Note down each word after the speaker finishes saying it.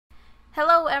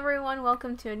Hello everyone,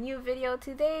 welcome to a new video.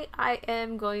 Today I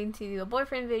am going to do a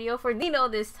boyfriend video for Dino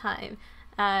this time.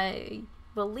 I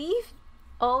believe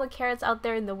all the carrots out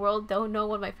there in the world don't know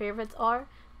what my favorites are,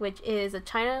 which is a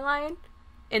China lion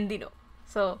and Dino.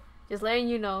 So just letting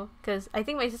you know, because I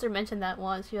think my sister mentioned that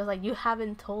once. She was like, you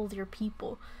haven't told your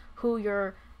people who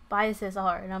your biases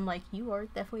are. And I'm like, you are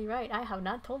definitely right. I have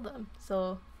not told them.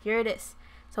 So here it is.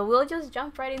 So we'll just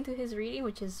jump right into his reading,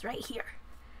 which is right here.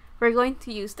 We're going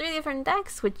to use 3 different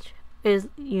decks, which is,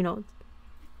 the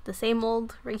same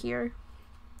mold right here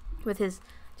with his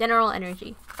general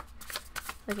energy.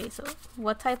 Okay, so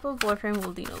what type of boyfriend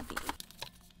will Dino be?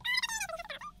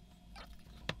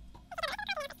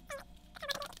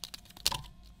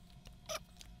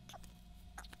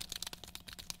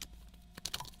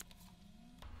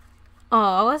 Oh,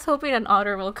 I was hoping an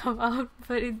otter will come out,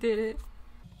 but it didn't.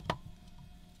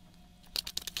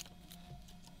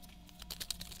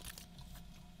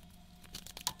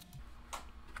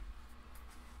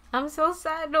 I'm so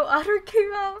sad no otter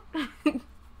came out.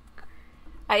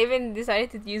 I even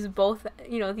decided to use both,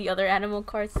 the other animal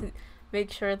cards to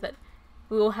make sure that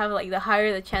we will have like the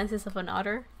higher the chances of an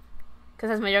otter.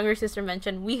 Because as my younger sister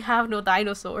mentioned, we have no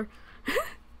dinosaur.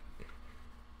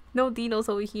 No dinos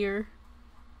over here.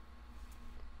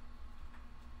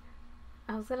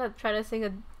 I was gonna try to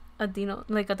sing a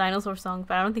dinosaur song,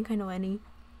 but I don't think I know any.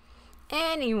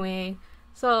 Anyway,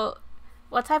 so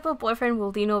what type of boyfriend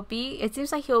will Dino be? It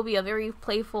seems like he'll be a very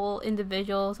playful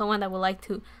individual, someone that would like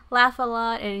to laugh a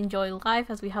lot and enjoy life,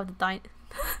 as we have the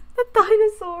the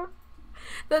dinosaur,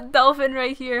 the dolphin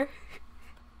right here.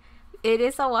 It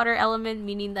is a water element,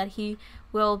 meaning that he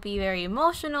will be very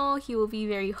emotional, he will be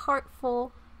very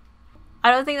heartful.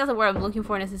 I don't think that's the word I'm looking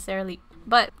for necessarily,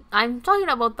 but I'm talking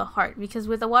about the heart, because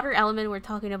with the water element we're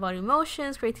talking about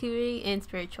emotions, creativity, and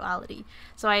spirituality.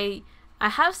 So I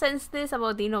have sensed this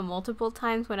about Dino multiple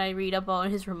times when I read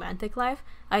about his romantic life.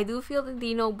 I do feel that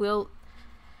Dino will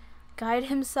guide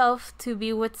himself to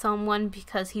be with someone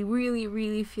because he really,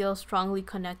 really feels strongly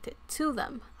connected to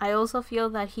them. I also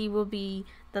feel that he will be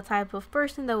the type of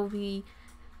person that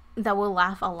will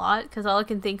laugh a lot, because all I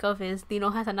can think of is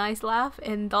Dino has a nice laugh,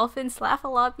 and dolphins laugh a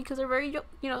lot because they're very,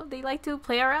 they like to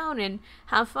play around and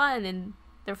have fun, and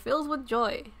they're filled with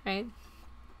joy, right?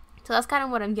 So that's kind of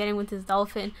what I'm getting with this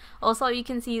dolphin. Also, you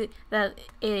can see that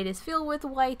it is filled with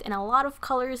white and a lot of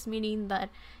colors, meaning that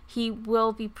he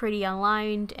will be pretty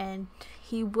aligned and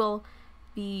he will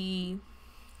be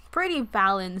pretty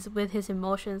balanced with his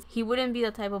emotions. He wouldn't be the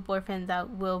type of boyfriend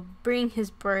that will bring his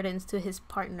burdens to his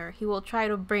partner. He will try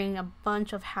to bring a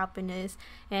bunch of happiness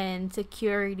and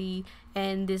security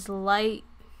and this lightweight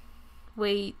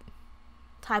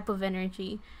type of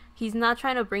energy. He's not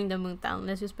trying to bring the mood down,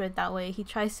 let's just put it that way. He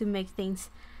tries to make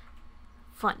things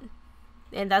fun.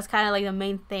 And that's kind of like the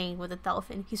main thing with the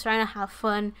dolphin. He's trying to have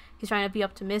fun. He's trying to be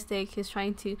optimistic. He's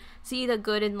trying to see the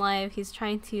good in life. He's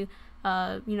trying to,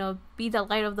 be the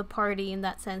light of the party in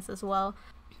that sense as well.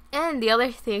 And the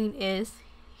other thing is,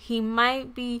 he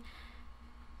might be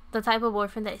the type of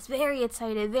boyfriend that is very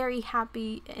excited, very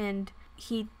happy, and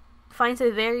he finds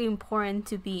it very important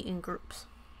to be in groups.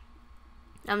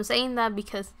 I'm saying that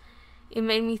because it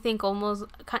made me think almost,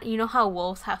 how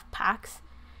wolves have packs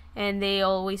and they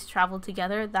always travel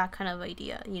together, that kind of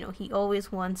idea. He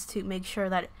always wants to make sure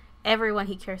that everyone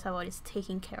he cares about is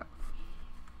taken care of.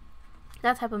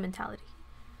 That type of mentality.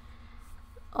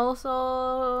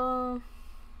 Also,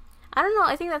 I don't know,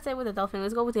 I think that's it with the dolphin.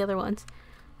 Let's go with the other ones.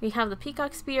 We have the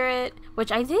peacock spirit,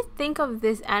 which I did think of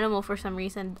this animal for some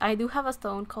reason. I do have a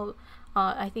stone called,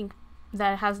 I think,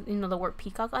 that has, the word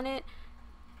peacock on it.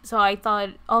 So I thought,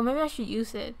 oh, maybe I should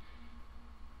use it.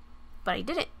 But I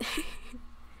didn't.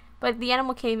 But the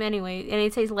animal came anyway. And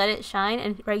it says, let it shine.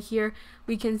 And right here,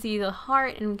 we can see the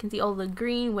heart. And we can see all the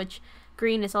green, which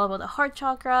green is all about the heart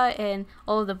chakra. And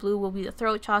all of the blue will be the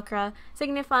throat chakra.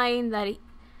 Signifying that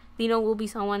Dino will be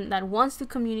someone that wants to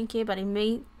communicate. But it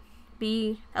may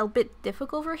be a bit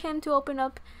difficult for him to open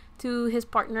up to his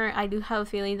partner. I do have a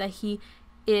feeling that he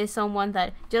is someone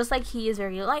that, just like he is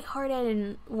very lighthearted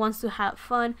and wants to have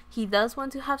fun, he does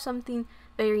want to have something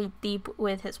very deep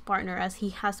with his partner, as he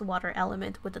has the water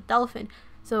element with the dolphin.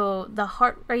 So the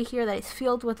heart right here that is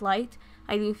filled with light,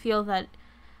 I do feel that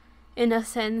in a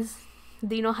sense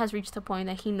Dino has reached a point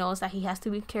that he knows that he has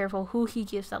to be careful who he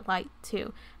gives that light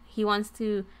to. He wants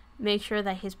to make sure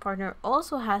that his partner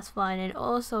also has fun and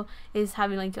also is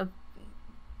having like a,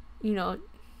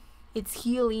 it's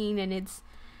healing, and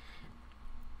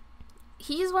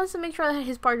he just wants to make sure that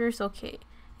his partner is okay.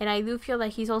 And I do feel that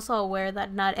he's also aware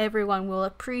that not everyone will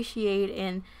appreciate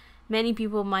and many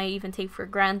people might even take for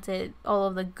granted all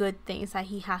of the good things that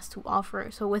he has to offer.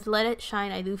 So with Let It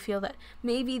Shine, I do feel that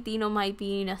maybe Dino might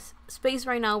be in a space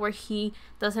right now where he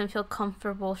doesn't feel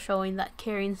comfortable showing that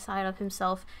caring side of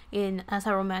himself in as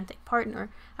a romantic partner.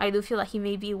 I do feel that he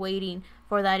may be waiting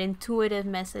for that intuitive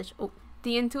message,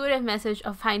 the intuitive message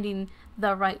of finding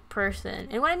the right person.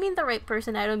 And when I mean the right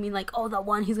person, I don't mean like, oh, the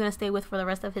one he's gonna stay with for the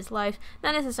rest of his life.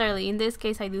 Not necessarily. In this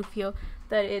case, I do feel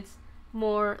that it's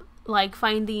more like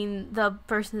finding the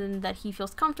person that he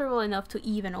feels comfortable enough to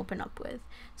even open up with.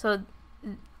 So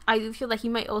I do feel that he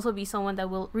might also be someone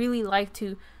that will really like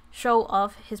to show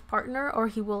off his partner, or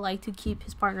he will like to keep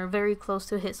his partner very close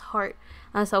to his heart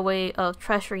as a way of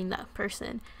treasuring that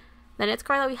person. The next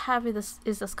card that we have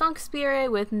is the Skunk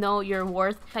Spirit with Know Your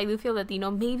Worth. I do feel that Dino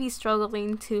may be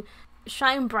struggling to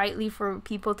shine brightly for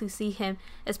people to see him,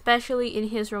 especially in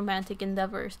his romantic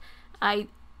endeavors. I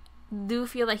do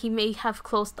feel that he may have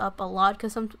closed up a lot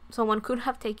because someone could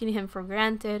have taken him for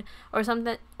granted, or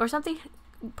something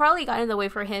probably got in the way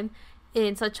for him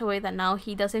in such a way that now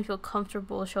he doesn't feel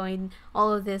comfortable showing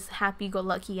all of this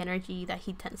happy-go-lucky energy that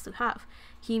he tends to have.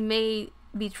 He may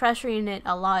be treasuring it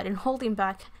a lot and holding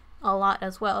back a lot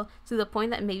as well, to the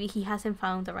point that maybe he hasn't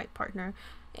found the right partner.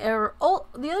 The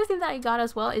other thing that I got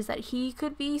as well is that he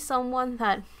could be someone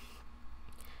that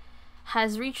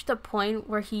has reached a point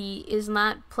where he is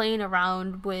not playing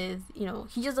around with,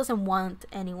 he just doesn't want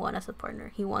anyone as a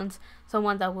partner. He wants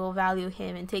someone that will value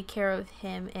him and take care of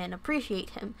him and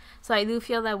appreciate him. So I do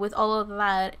feel that with all of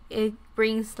that, it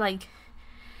brings like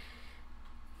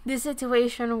this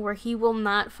situation where he will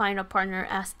not find a partner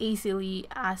as easily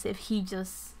as if he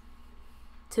just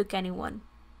took anyone.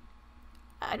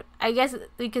 I guess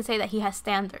we could say that he has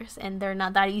standards and they're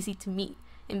not that easy to meet.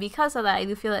 And because of that, I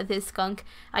do feel that this skunk,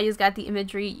 I just got the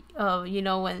imagery of,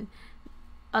 when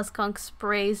a skunk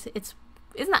sprays, it's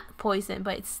not poison,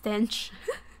 but it's stench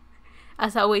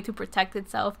as a way to protect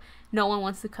itself. No one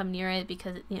wants to come near it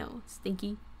because, it's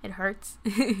stinky. It hurts.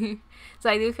 So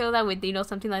I do feel that with Dino,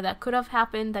 something like that could have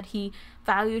happened, that he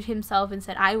valued himself and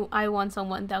said, I want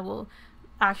someone that will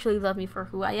actually love me for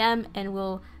who I am and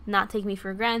will not take me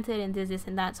for granted and this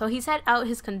and that. So he set out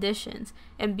his conditions,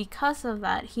 and because of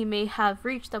that, he may have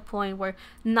reached a point where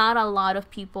not a lot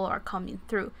of people are coming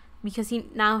through, because he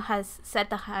now has set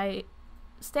the high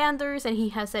standards and he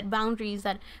has set boundaries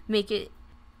that make it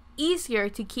easier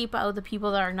to keep out the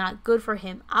people that are not good for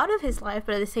him out of his life,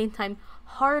 but at the same time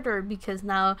harder because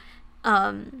now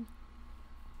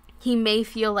he may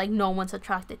feel like no one's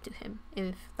attracted to him,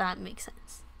 if that makes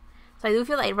sense. So I do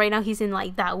feel like right now he's in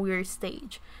like that weird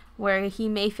stage where he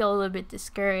may feel a little bit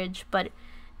discouraged, but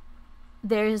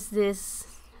there's this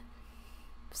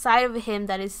side of him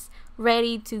that is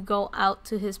ready to go out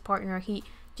to his partner. He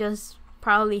just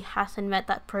probably hasn't met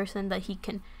that person that he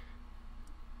can,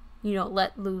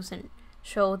 let loose and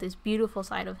show this beautiful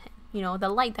side of him, the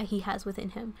light that he has within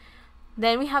him.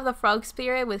 Then we have the Frog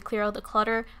Spirit with Clear Out the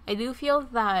Clutter. I do feel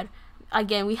that,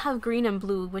 again, we have green and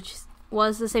blue, which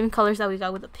was the same colors that we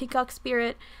got with the Peacock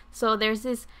Spirit. So there's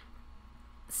this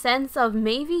sense of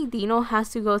maybe Dino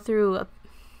has to go through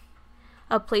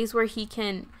a place where he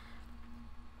can...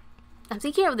 I'm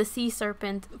thinking of the Sea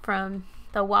Serpent from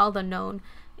The Wild Unknown.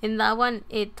 In that one,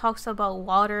 it talks about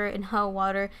water and how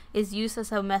water is used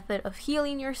as a method of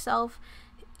healing yourself,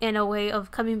 in a way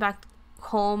of coming back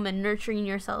home and nurturing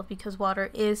yourself, because water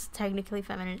is technically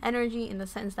feminine energy in the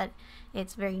sense that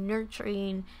it's very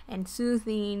nurturing and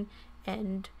soothing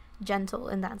and gentle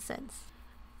in that sense.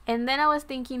 And then I was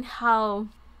thinking how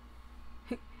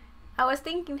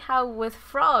with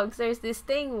frogs there's this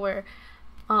thing where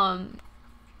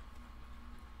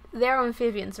they're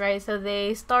amphibians, right? So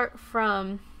they start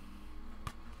from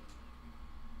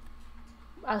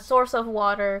a source of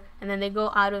water and then they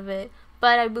go out of it.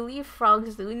 But I believe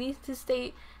frogs do need to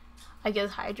stay, I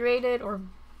guess, hydrated, or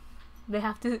they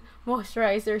have to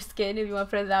moisturize their skin, if you want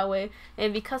to put it that way.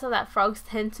 And because of that, frogs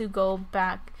tend to go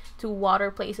back to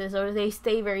water places, or they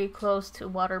stay very close to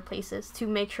water places to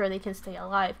make sure they can stay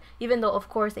alive. Even though, of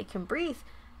course, they can breathe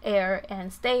air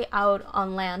and stay out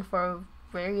on land for a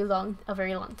very long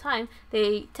time,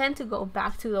 they tend to go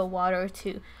back to the water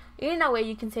to, in a way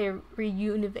you can say,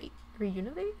 reunivate.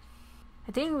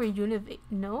 I think reunivate,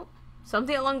 no?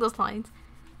 Something along those lines.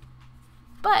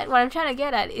 But what I'm trying to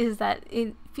get at is that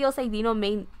it feels like Dino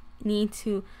may need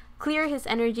to clear his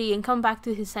energy and come back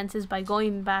to his senses by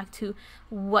going back to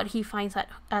what he finds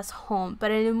as home,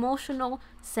 but an emotional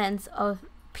sense of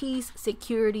peace,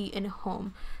 security, and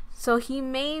home. So he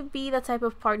may be the type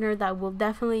of partner that will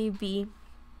definitely be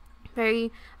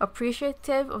very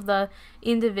appreciative of the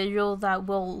individual that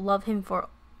will love him for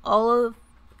all of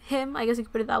him, I guess you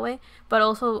could put it that way, but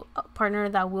also a partner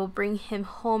that will bring him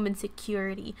home in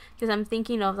security, because I'm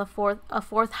thinking of a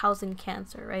fourth house in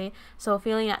Cancer, right? So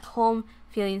feeling at home,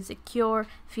 feeling secure,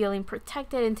 feeling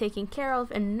protected and taken care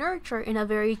of and nurtured in a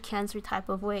very Cancer type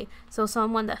of way. So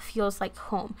someone that feels like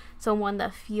home, someone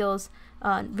that feels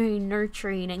very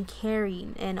nurturing and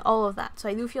caring and all of that. So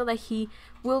I do feel that he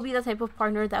will be the type of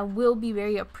partner that will be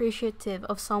very appreciative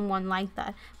of someone like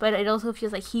that, but it also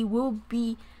feels like he will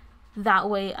be that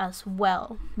way as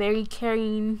well, very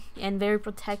caring and very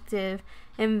protective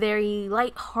and very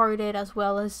lighthearted, as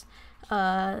well as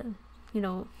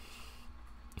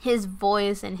his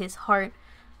voice and his heart,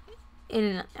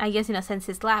 in I guess in a sense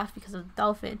his laugh because of the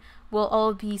dolphin, will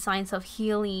all be signs of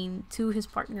healing to his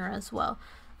partner as well.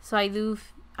 So I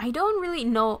don't really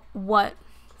know what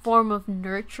form of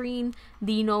nurturing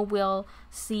Dino will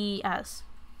see as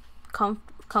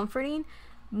comforting,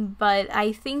 but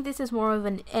I think this is more of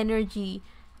an energy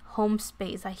home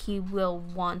space that he will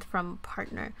want from a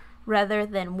partner, rather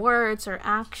than words or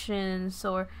actions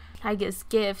or I guess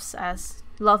gifts, as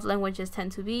love languages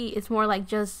tend to be. It's more like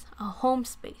just a home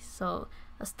space, so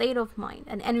a state of mind,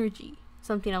 an energy,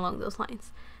 something along those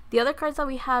lines. The other cards that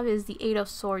we have is the Eight of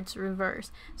Swords reverse.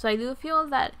 So I do feel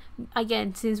that,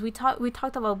 again, since we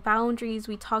talked about boundaries,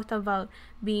 we talked about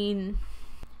being,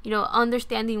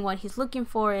 understanding what he's looking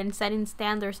for and setting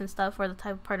standards and stuff for the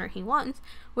type of partner he wants.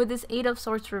 With this Eight of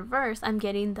Swords reverse, I'm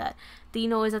getting that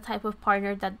Dino is a type of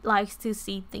partner that likes to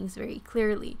see things very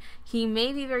clearly. He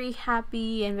may be very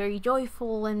happy and very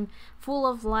joyful and full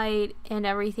of light and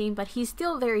everything, but he's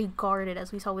still very guarded,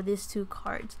 as we saw with these two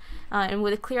cards. And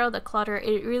with the clear out the clutter,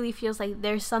 it really feels like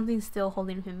there's something still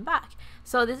holding him back.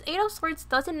 So this Eight of Swords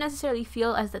doesn't necessarily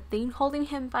feel as the thing holding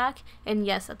him back, and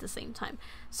yes, at the same time.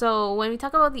 So when we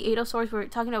talk about the Eight of Swords, we're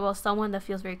talking about someone that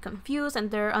feels very confused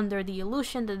and they're under the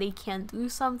illusion that they can't do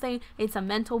something. It's a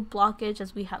mental blockage,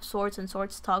 as we have Swords, and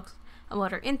Swords talks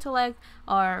about our intellect,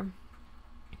 our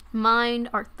mind,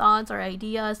 our thoughts, our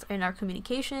ideas, and our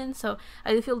communication. So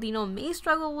I do feel Dino may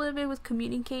struggle a little bit with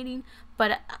communicating,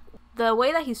 but the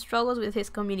way that he struggles with his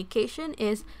communication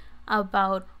is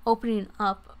about opening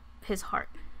up his heart,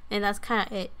 and that's kind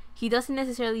of it. He doesn't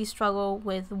necessarily struggle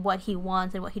with what he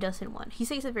wants and what he doesn't want. He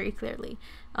says it very clearly.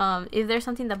 If there's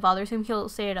something that bothers him, he'll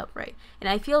say it upright. And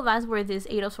I feel that's where this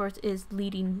Eight of Swords is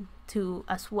leading to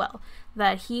as well.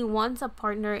 That he wants a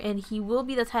partner, and he will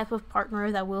be the type of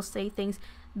partner that will say things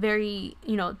very,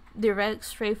 direct,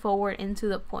 straightforward, and to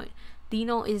the point.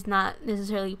 Dino is not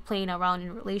necessarily playing around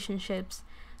in relationships.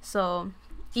 So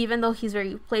even though he's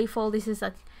very playful, this is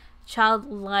a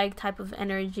childlike type of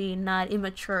energy, not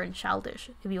immature and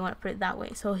childish, if you want to put it that way.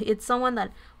 So it's someone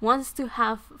that wants to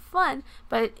have fun,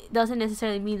 but it doesn't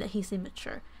necessarily mean that he's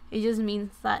immature. It just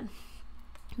means that,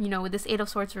 with this Eight of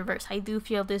Swords reverse, I do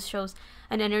feel this shows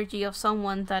an energy of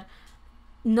someone that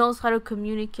knows how to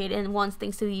communicate and wants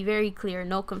things to be very clear.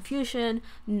 No confusion,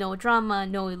 no drama,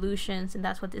 no illusions, and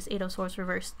that's what this Eight of Swords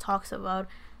reverse talks about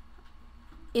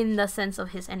in the sense of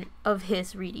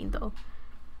his reading, though.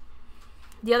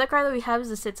 The other card that we have is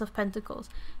the Six of Pentacles.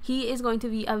 He is going to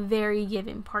be a very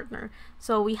giving partner.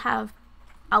 So we have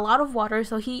a lot of water,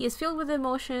 so he is filled with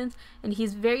emotions and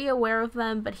he's very aware of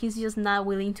them, but he's just not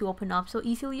willing to open up so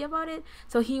easily about it.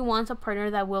 So he wants a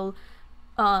partner that will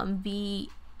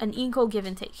be an equal give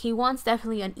and take. He wants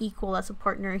definitely an equal as a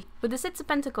partner. With the Six of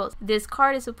Pentacles, this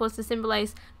card is supposed to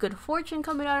symbolize good fortune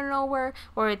coming out of nowhere,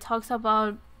 or it talks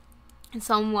about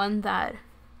someone that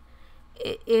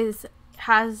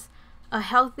has a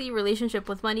healthy relationship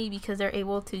with money because they're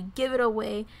able to give it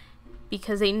away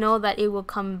because they know that it will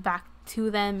come back to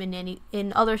them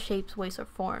in other shapes, ways, or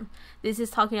form. This is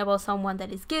talking about someone that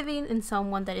is giving and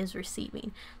someone that is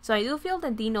receiving. So I do feel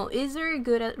that Dino is very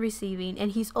good at receiving,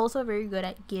 and he's also very good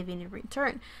at giving in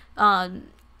return.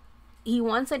 He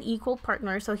wants an equal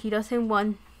partner, so he doesn't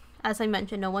want, as I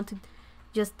mentioned, no one to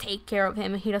just take care of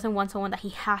him. He doesn't want someone that he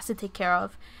has to take care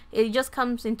of. It just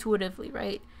comes intuitively,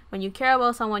 right? When you care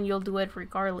about someone, you'll do it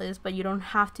regardless, but you don't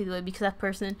have to do it because that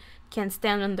person can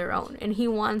stand on their own. And he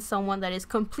wants someone that is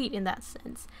complete in that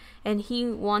sense. And he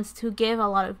wants to give a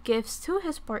lot of gifts to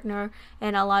his partner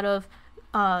and a lot of,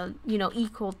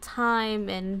 equal time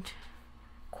and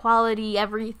quality,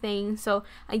 everything. So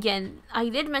again, I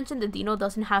did mention that Dino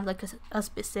doesn't have like a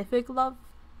specific love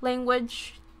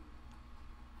language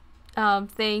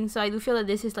thing. So I do feel that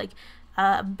this is like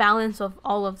a balance of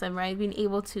all of them, right? Being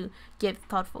able to give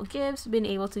thoughtful gifts, being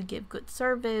able to give good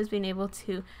service, being able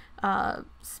to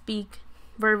speak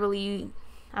verbally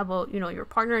about, your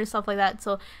partner and stuff like that.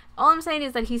 So all I'm saying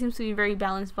is that he seems to be very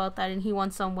balanced about that, and he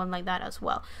wants someone like that as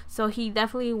well. So he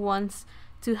definitely wants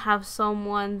to have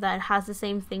someone that has the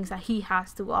same things that he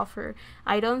has to offer.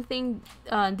 I don't think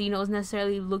Dino is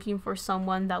necessarily looking for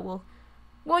someone that will,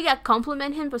 well, yeah,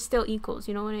 compliment him, but still equals.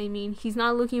 You know what I mean? He's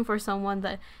not looking for someone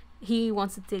that he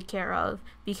wants to take care of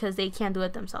because they can't do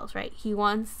it themselves, right? He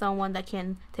wants someone that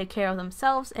can take care of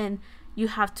themselves, and you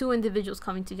have two individuals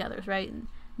coming together, right?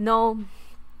 No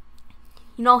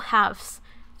halves,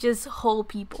 just whole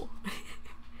people.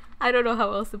 I don't know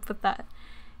how else to put that.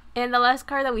 And the last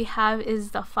card that we have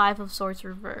is the Five of Swords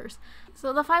reverse.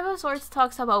 So the Five of Swords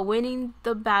talks about winning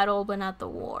the battle but not the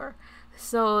war.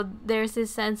 So there's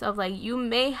this sense of like, you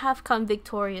may have come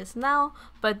victorious now,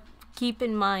 but keep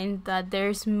in mind that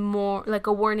there's more, like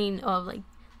a warning of like,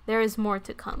 there is more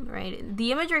to come, right?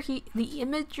 The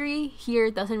imagery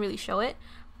here doesn't really show it,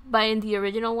 but in the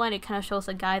original one, it kind of shows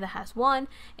a guy that has won,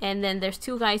 and then there's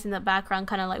two guys in the background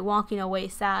kind of like walking away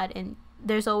sad, and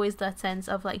there's always that sense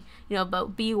of like, you know,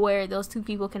 but beware, those two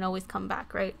people can always come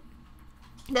back, right?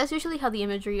 That's usually how the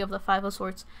imagery of the Five of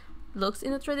Swords looks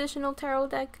in a traditional tarot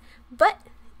deck, but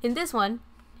in this one,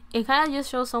 it kind of just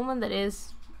shows someone that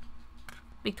is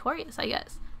victorious, I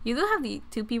guess. You do have the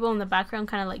two people in the background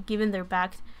kind of like giving their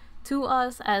back to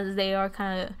us, as they are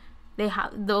kind of,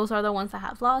 those are the ones that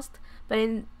have lost. But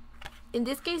in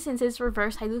this case, since it's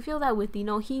reversed, I do feel that with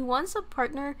Dino, he wants a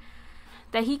partner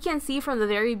that he can see from the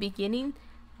very beginning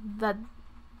that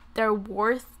they're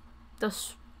worth the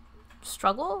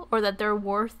struggle, or that they're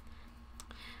worth,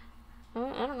 I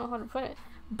don't know how to put it,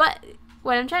 but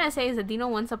what I'm trying to say is that Dino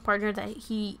wants a partner that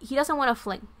he doesn't want to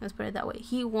fling, let's put it that way.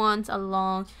 He wants a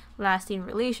long lasting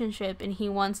relationship, and he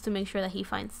wants to make sure that he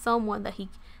finds someone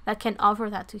that can offer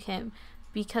that to him,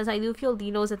 because I do feel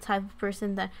Dino is the type of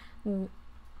person that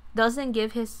doesn't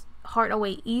give his heart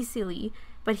away easily,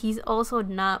 but he's also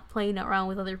not playing around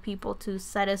with other people to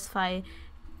satisfy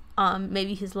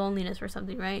maybe his loneliness or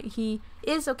something, right? He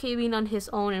is okay being on his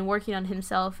own and working on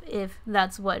himself if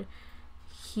that's what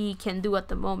he can do at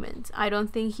the moment. I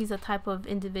don't think he's a type of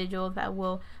individual that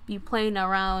will be playing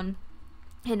around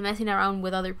and messing around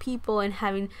with other people and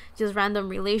having just random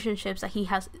relationships that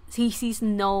he sees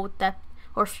no depth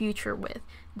or future with.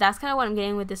 That's kind of what I'm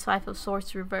getting with this Five of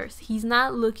Swords reverse. He's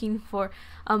not looking for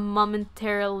a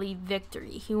momentarily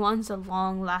victory. He wants a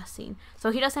long lasting.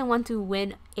 So he doesn't want to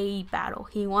win a battle.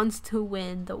 He wants to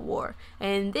win the war.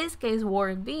 And in this case,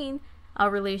 war being a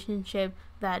relationship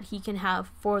that he can have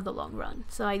for the long run.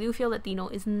 So I do feel that Dino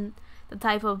isn't the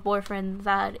type of boyfriend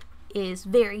that is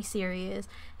very serious,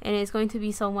 and is going to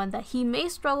be someone that he may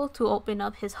struggle to open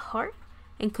up his heart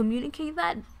and communicate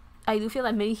that. I do feel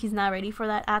that maybe he's not ready for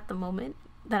that at the moment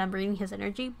that I'm reading his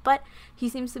energy, but he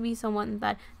seems to be someone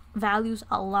that values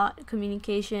a lot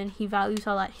communication. He values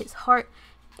a lot his heart,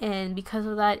 and because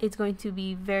of that, it's going to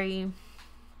be very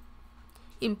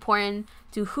important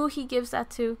to who he gives that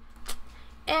to.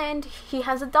 And he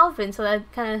has a dolphin, so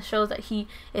that kind of shows that he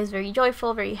is very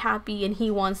joyful, very happy, and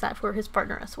he wants that for his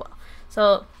partner as well.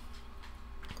 So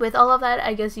with all of that,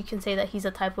 I guess you can say that he's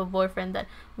a type of boyfriend that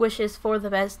wishes for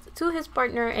the best to his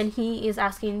partner, and he is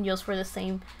asking just for the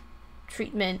same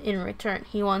treatment in return.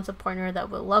 He wants a partner that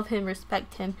will love him,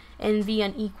 respect him, and be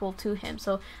an equal to him.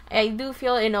 So I do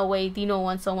feel in a way Dino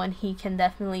wants someone he can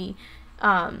definitely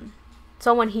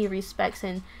someone he respects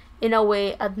and in a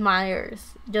way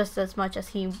admires just as much as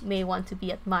he may want to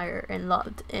be admired and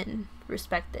loved and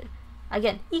respected.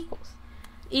 Again, equals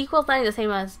not the same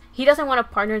as, he doesn't want a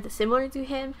partner that's similar to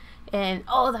him and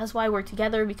that's why we're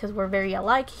together because we're very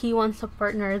alike. He wants a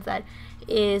partner that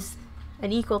is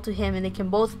an equal to him and they can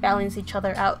both balance each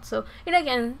other out. So, and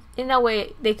again, in a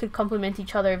way they could complement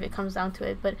each other if it comes down to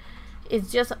it, but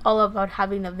it's just all about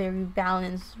having a very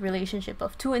balanced relationship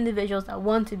of two individuals that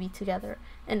want to be together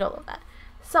and all of that.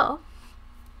 So,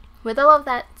 with all of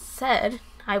that said,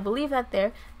 I will leave that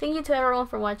there. Thank you to everyone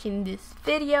for watching this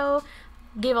video.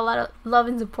 Give a lot of love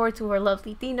and support to our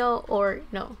lovely Dino, or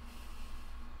no,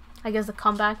 I guess the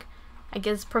comeback. I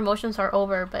guess promotions are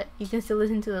over, but you can still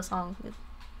listen to the song.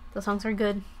 The songs are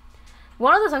good.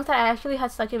 One of the songs that I actually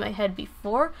had stuck in my head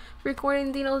before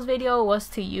recording Dino's video was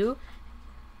To You.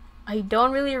 I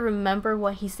don't really remember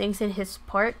what he sings in his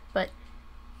part, but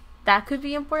that could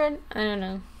be important. I don't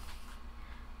know.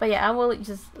 But yeah, I will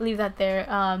just leave that there.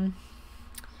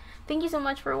 Thank you so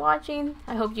much for watching.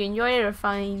 I hope you enjoyed it or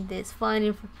find this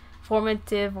fun,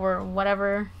 informative, or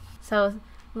whatever. So,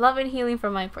 love and healing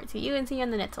from my part to you, and see you on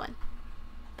the next one.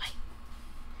 Bye.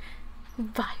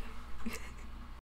 Bye.